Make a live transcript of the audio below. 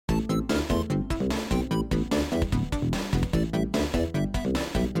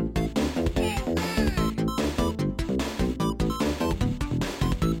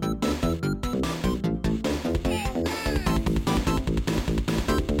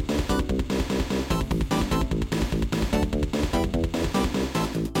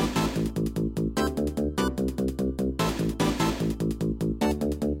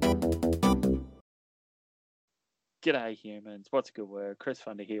G'day, humans. What's a good word? Chris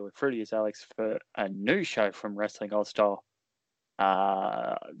Funder here with Fruity as Alex for a new show from Wrestling Old Style.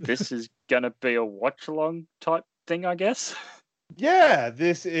 This is going to be a watch-along type thing, I guess. Yeah,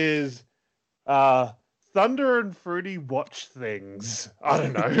 this is Thunder and Fruity watch things. I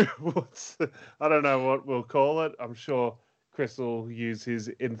don't know. I don't know what we'll call it. I'm sure Chris will use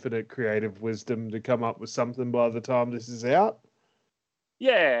his infinite creative wisdom to come up with something by the time this is out.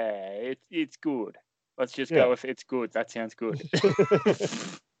 Yeah, it's good. Let's just go with it's good. That sounds good.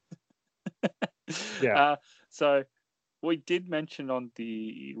 Yeah. So we did mention on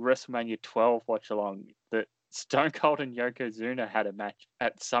the WrestleMania 12 watch-along that Stone Cold and Yokozuna had a match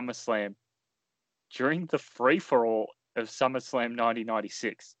at SummerSlam during the free-for-all of SummerSlam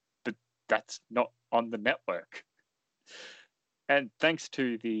 1996, but that's not on the network. And thanks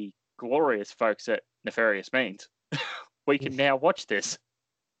to the glorious folks at Nefarious Means, we can now watch this.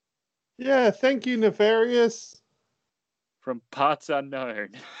 Yeah, thank you, Nefarious. From parts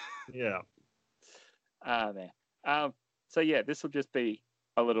unknown. Yeah. Man. So yeah, this will just be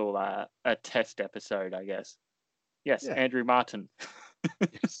a little a test episode, I guess. Yes, yeah. Andrew Martin.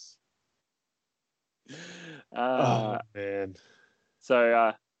 Yes. Oh man.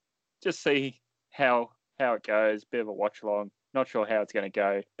 So just see how it goes. Bit of a watch along. Not sure how it's going to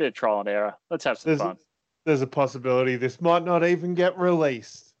go. Bit of trial and error. Let's have some fun. There's a possibility this might not even get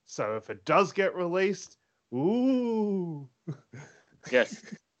released. So if it does get released, ooh. Yes.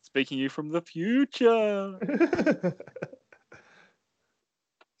 Speaking you from the future.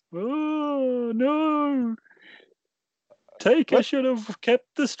 Oh no. Taker should have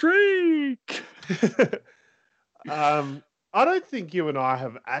kept the streak. I don't think you and I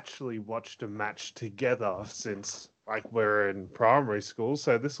have actually watched a match together since we're in primary school,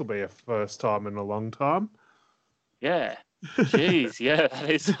 so this will be a first time in a long time. Yeah. Jeez, yeah, that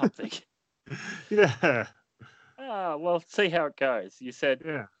is something. Yeah. Well, see how it goes. You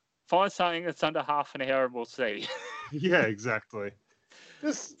said find something that's under half an hour and we'll see. Yeah, exactly.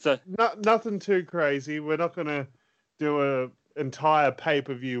 Just nothing too crazy. We're not going to do an entire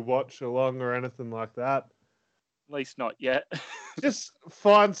pay-per-view watch along or anything like that. At least not yet. Just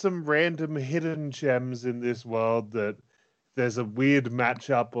find some random hidden gems in this world that there's a weird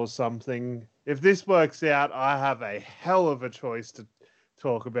matchup or something. If this works out, I have a hell of a choice to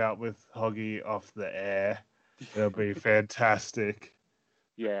talk about with Hoggy off the air. It'll be fantastic.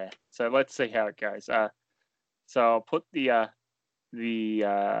 Yeah. So let's see how it goes. So I'll put the I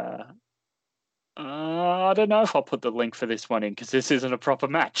don't know if I'll put the link for this one in because this isn't a proper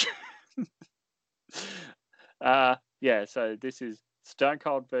match. Yeah, so this is Stone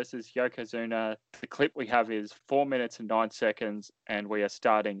Cold versus Yokozuna. The clip we have is 4 minutes and 9 seconds, and we are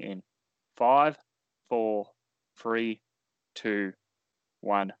starting in 5, 4, 3, 2,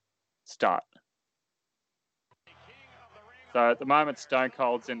 1, start. So at the moment, Stone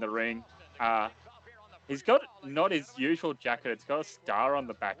Cold's in the ring. He's got not his usual jacket. It's got a star on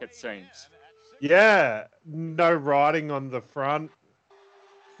the back, it seems. Yeah, no writing on the front.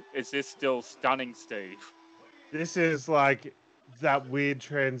 Is this still Stunning Steve? This is like that weird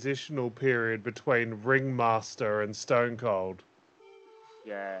transitional period between Ringmaster and Stone Cold.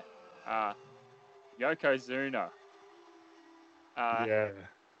 Yeah. Yokozuna. Yeah.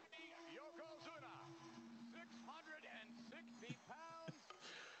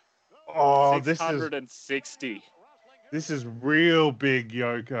 Oh, 660. This is real big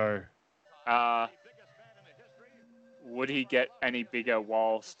Yoko. Would he get any bigger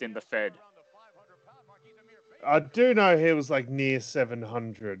whilst in the Fed? I do know he was near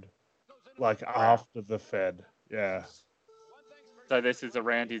 700, after the Fed. Yeah. So this is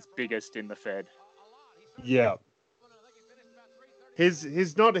around his biggest in the Fed. Yeah.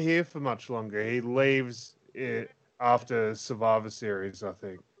 He's not here for much longer. He leaves after Survivor Series, I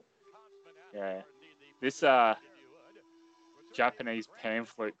think. Yeah. This Japanese pan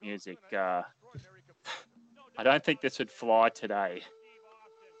flute music, I don't think this would fly today.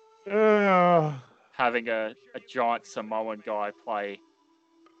 Having a giant Samoan guy play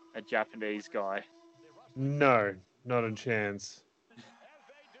a Japanese guy. No, not a chance.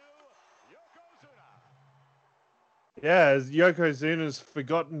 Yeah, Yokozuna's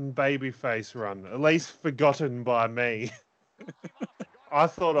forgotten babyface run. At least forgotten by me. I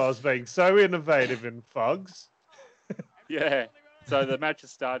thought I was being so innovative in Fugs. Yeah. So the match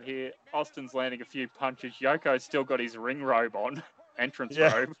has started here. Austin's landing a few punches. Yoko's still got his ring robe on. Entrance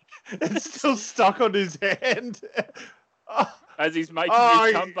robe. It's still stuck on his hand. As he's making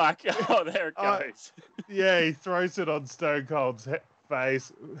his comeback. Oh, there it goes. Yeah, he throws it on Stone Cold's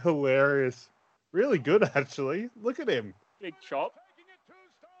face. Hilarious. Really good, actually. Look at him. Big chop.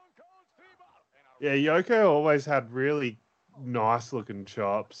 Yeah, Yoko always had really nice looking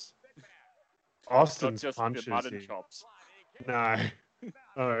chops. Not Austin's just the punches mutton here. chops. No.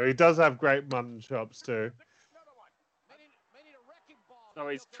 Oh, he does have great mutton chops too. So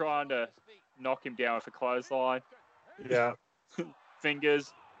he's trying to knock him down with a clothesline. Yeah.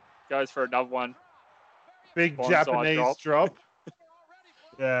 Fingers. Goes for another one. Big Bonsai Japanese drop.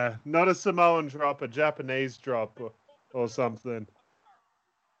 Yeah, not a Samoan drop, a Japanese drop or something. And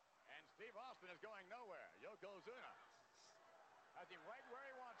Steve Austin is going nowhere. Yokozuna has him right where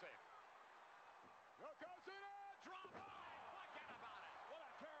he wants him. Yokozuna drop. Forget about it. What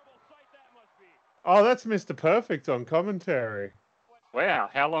a terrible sight that must be. Oh, that's Mr. Perfect on commentary. Wow,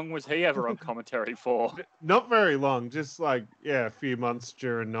 how long was he ever on commentary for? Not very long, just like, yeah, a few months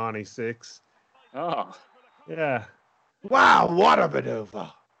during 96. Oh. Yeah. Wow, what a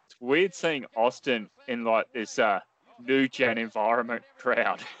maneuver. It's weird seeing Austin in like this new gen environment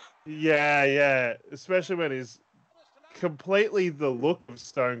crowd. Yeah, yeah. Especially when he's completely the look of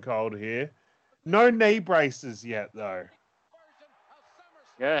Stone Cold here. No knee braces yet, though.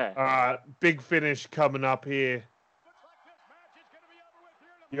 Yeah. All right, big finish coming up here.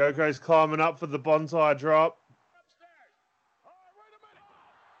 Yoko's climbing up for the bonsai drop.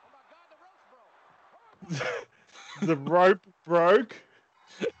 The rope broke.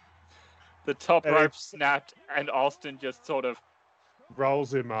 The top rope snapped, and Austin just sort of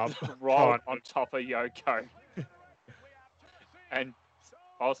rolls him up. Rolled on top of Yoko. And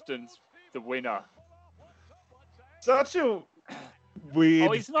Austin's the winner. Such a weird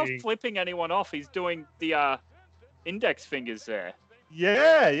Oh, he's not thing. flipping anyone off. He's doing the index fingers there.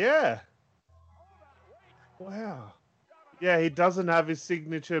 Yeah, yeah. Wow. Yeah, he doesn't have his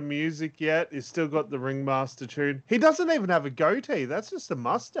signature music yet. He's still got the ringmaster tune. He doesn't even have a goatee. That's just a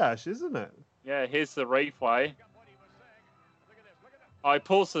mustache, isn't it? Yeah, here's the replay. I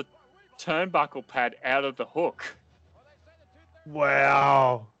pulls the turnbuckle pad out of the hook.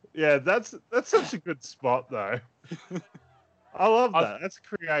 Wow. Yeah, that's such a good spot, though. I love that. That's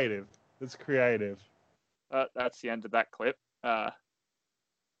creative. It's creative. That's the end of that clip.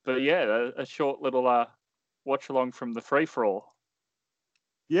 But yeah, a short little watch along from the free for all.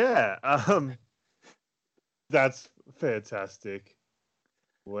 Yeah. That's fantastic.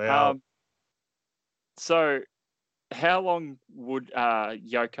 Wow. So, how long would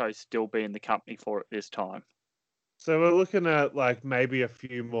Yoko still be in the company for at this time? So we're looking at like maybe a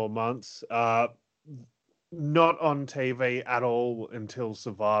few more months. Not on TV at all until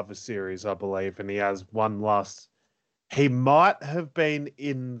Survivor Series, I believe, and he has one last. He might have been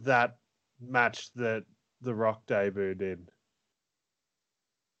in that match that The Rock debuted in.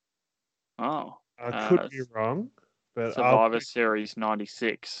 Oh, I could be wrong, but Survivor Series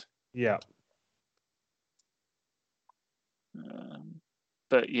 '96. Yeah.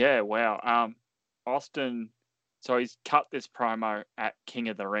 But yeah, wow. Austin. So he's cut this promo at King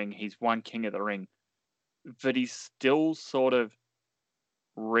of the Ring. He's won King of the Ring, but he's still sort of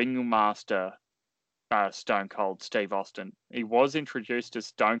ringmaster. Stone Cold Steve Austin. He was introduced as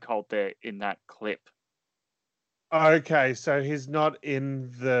Stone Cold there in that clip. Okay, so he's not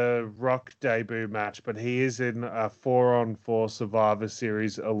in the Rock debut match, but he is in a 4-on-4 Survivor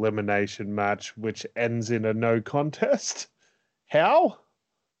Series elimination match, which ends in a no contest. How?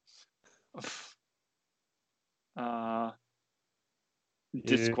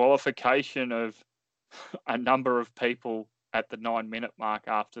 Disqualification of a number of people at the 9-minute mark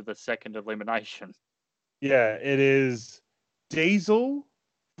after the second elimination. Yeah, it is Diesel,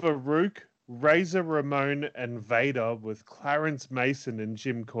 Farouk, Razor Ramon, and Vader with Clarence Mason and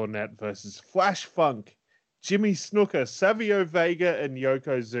Jim Cornette versus Flash Funk, Jimmy Snuka, Savio Vega, and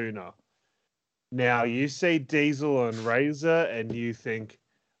Yokozuna. Now, you see Diesel and Razor and you think,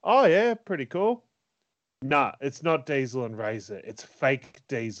 oh yeah, pretty cool. Nah, it's not Diesel and Razor. It's fake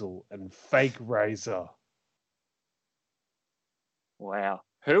Diesel and fake Razor. Wow.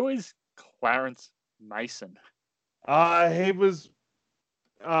 Who is Clarence Mason? He was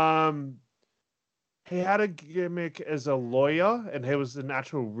he had a gimmick as a lawyer, and he was an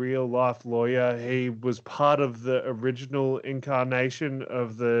actual real life lawyer. He was part of the original incarnation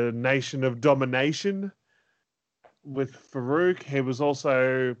of the Nation of Domination with Farouk. He was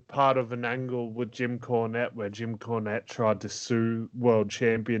also part of an angle with Jim Cornette where Jim Cornette tried to sue world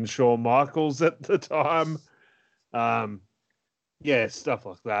champion Shawn Michaels at the time. Yeah, stuff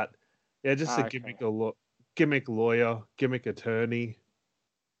like that. Yeah, just a gimmick lawyer, gimmick attorney.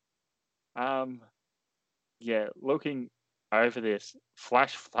 Yeah, looking over this,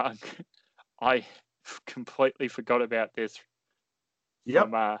 Flash Funk, I completely forgot about this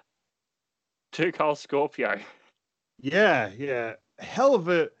from Too Cold Scorpio. Yeah, yeah. Hell of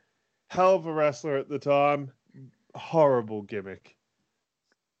a Hell of a wrestler at the time. Horrible gimmick.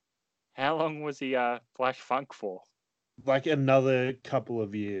 How long was he Flash Funk for? Like another couple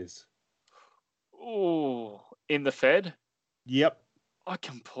of years. Ooh, in the Fed? Yep. I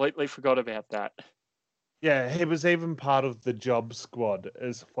completely forgot about that. Yeah, he was even part of the job squad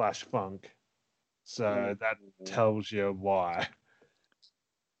as Flash Funk. So that tells you why.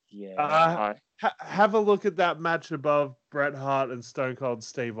 Yeah. Have a look at that match above Bret Hart and Stone Cold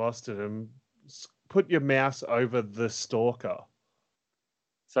Steve Austin and put your mouse over the Stalker.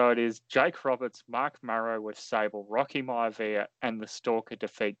 So it is Jake Roberts, Mark Morrow with Sable, Rocky Maivia, and the Stalker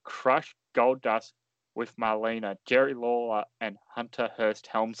defeat Crush, Goldust with Marlena, Jerry Lawler, and Hunter Hearst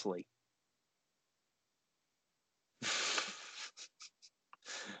Helmsley.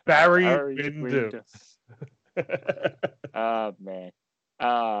 Barry Windham. Oh, man.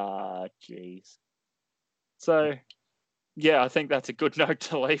 Jeez. So, yeah, I think that's a good note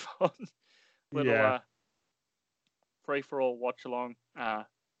to leave on. Little free-for-all watch-along.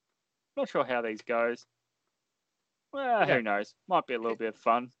 Not sure how these goes. Well, who knows? Might be a little bit of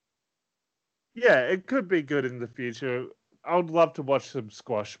fun. Yeah, it could be good in the future. I would love to watch some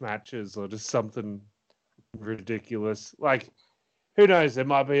squash matches or just something ridiculous. Like, who knows? There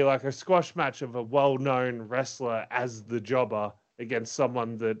might be like a squash match of a well-known wrestler as the jobber against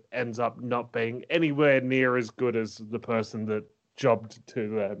someone that ends up not being anywhere near as good as the person that jobbed to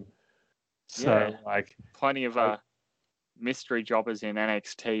them. So, like, plenty of mystery jobbers in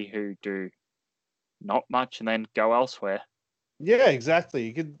NXT who do not much and then go elsewhere. Yeah,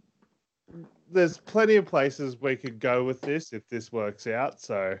 exactly. There's plenty of places we could go with this if this works out.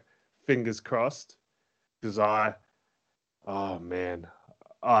 So, fingers crossed. Because oh man,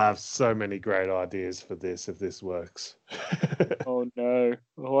 I have so many great ideas for this if this works. Oh no,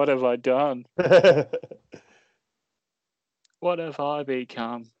 what have I done? What have I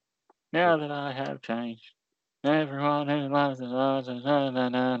become now that I have changed? Everyone who loves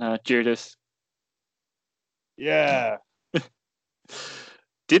Judas. Yeah.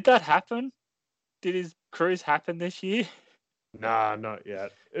 Did that happen? Did his cruise happen this year? Nah, not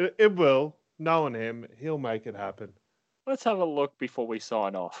yet. It will. Knowing him, he'll make it happen. Let's have a look before we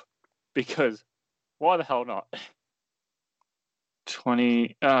sign off. Because why the hell not?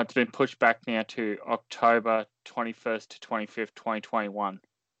 It's been pushed back now to October 21st to 25th, 2021.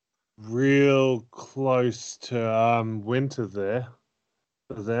 Real close to winter there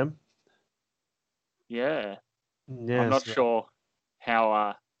for them. Yeah. Yeah, I'm not sure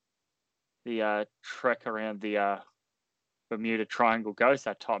how the trek around the Bermuda Triangle goes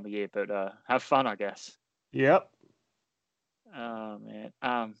that time of year, but have fun, I guess. Yep. Oh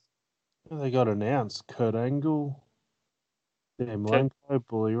man. They got announced. Kurt Angle, Dan Malenko,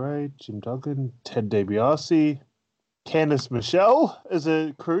 Bully Ray, Jim Duggan, Ted DiBiase, Candice Michelle as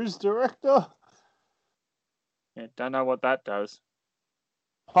a cruise director. Yeah, don't know what that does.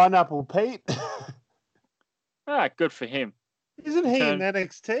 Pineapple Pete. Good for him. Isn't he in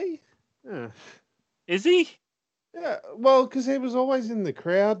NXT? Yeah. Is he? Yeah, well, because he was always in the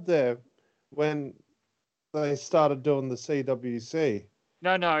crowd there when they started doing the CWC.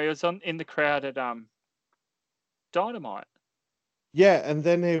 No, he was in the crowd at Dynamite. Yeah, and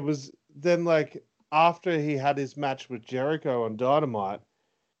then after he had his match with Jericho on Dynamite,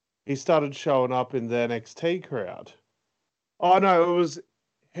 he started showing up in the NXT crowd. Oh no,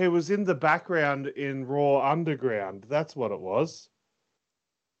 he was in the background in Raw Underground. That's what it was.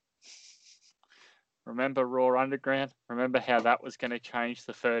 Remember Raw Underground? Remember how that was going to change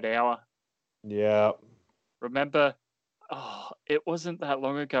the third hour? Yeah. Remember, it wasn't that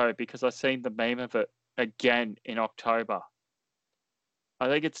long ago because I seen the meme of it again in October. I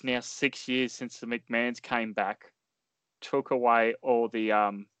think it's now 6 years since the McMahons came back, took away all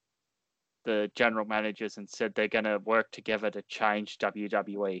the general managers and said they're going to work together to change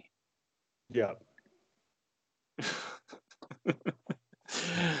WWE. Yeah.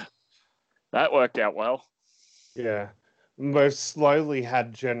 That worked out well. Yeah. We've slowly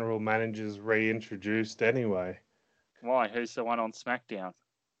had general managers reintroduced anyway. Why? Who's the one on SmackDown?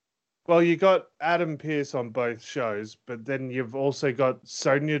 Well, you got Adam Pearce on both shows, but then you've also got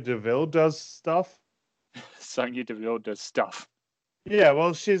Sonya Deville does stuff. Sonya Deville does stuff. Yeah,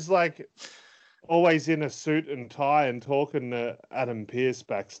 well, she's like always in a suit and tie and talking to Adam Pearce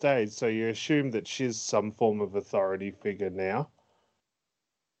backstage, so you assume that she's some form of authority figure now.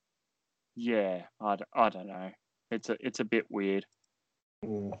 Yeah, I don't know. It's a bit weird.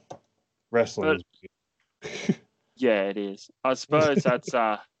 Wrestling is weird. Yeah, it is. I suppose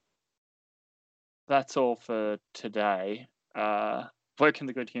that's all for today. Where can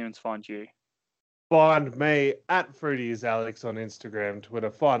the good humans find you? Find me at FruityIsAlex on Instagram,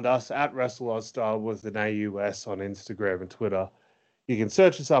 Twitter. Find us at WrestleOzStyle with an AUS on Instagram and Twitter. You can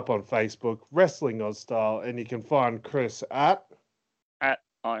search us up on Facebook, Wrestling Ozstyle, and you can find Chris at I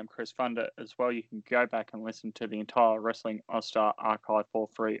am Chris Funder as well. You can go back and listen to the entire Wrestling All-Star archive for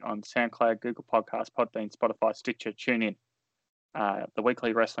free on SoundCloud, Google Podcasts, Podbean, Spotify, Stitcher, TuneIn, the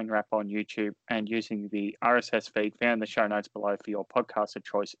Weekly Wrestling Wrap on YouTube, and using the RSS feed found in the show notes below for your podcast of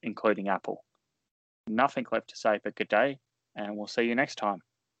choice, including Apple. Nothing left to say but good day, and we'll see you next time.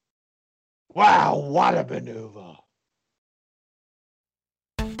 Wow, what a maneuver.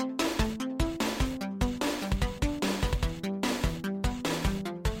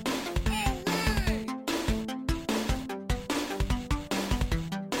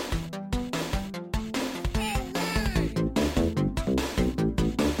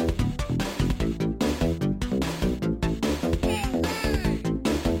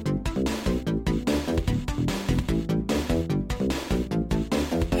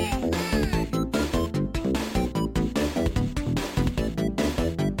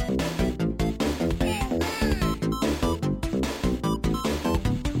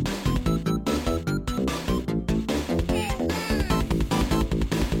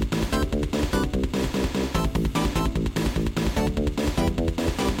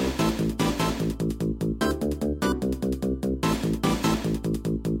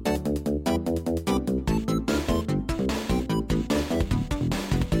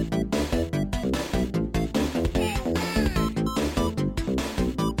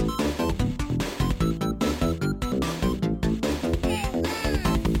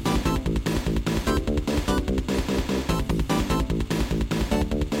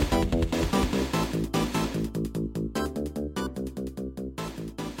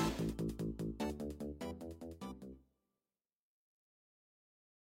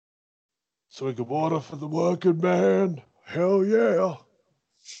 Swig of water for the working man. Hell yeah.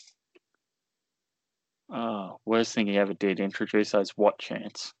 Oh, worst thing he ever did, introduce those what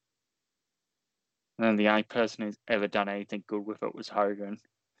chants. And then the only person who's ever done anything good with it was Hogan.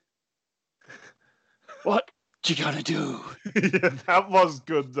 What you gonna do? Yeah, that was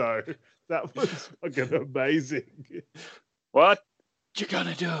good though. That was fucking amazing. What you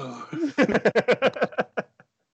gonna do?